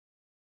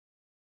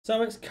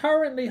So it's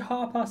currently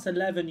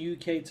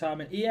 11:30 UK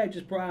time, and EA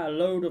just brought out a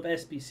load of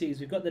SBCs.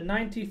 We've got the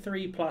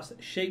 93 plus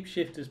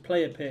Shapeshifters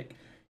player pick.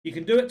 You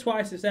can do it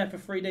twice. It's there for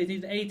 3 days.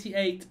 He's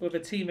 88 with a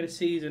team of the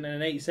season and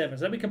an 87.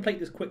 So let me complete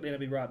this quickly and I'll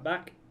be right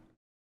back.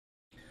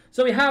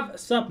 So we have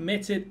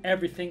submitted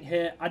everything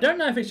here. I don't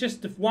know if it's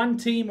just one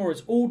team or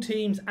it's all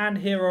teams and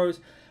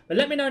heroes. But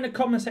let me know in the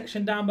comment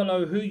section down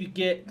below who you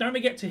get. Don't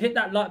forget to hit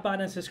that like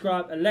button and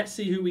subscribe. And let's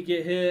see who we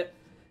get here.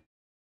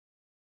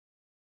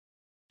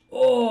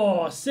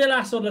 Oh,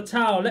 Silas or the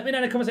Towel. Let me know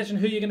in the comment section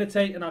who you're going to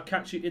take. And I'll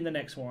catch you in the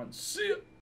next one. See ya.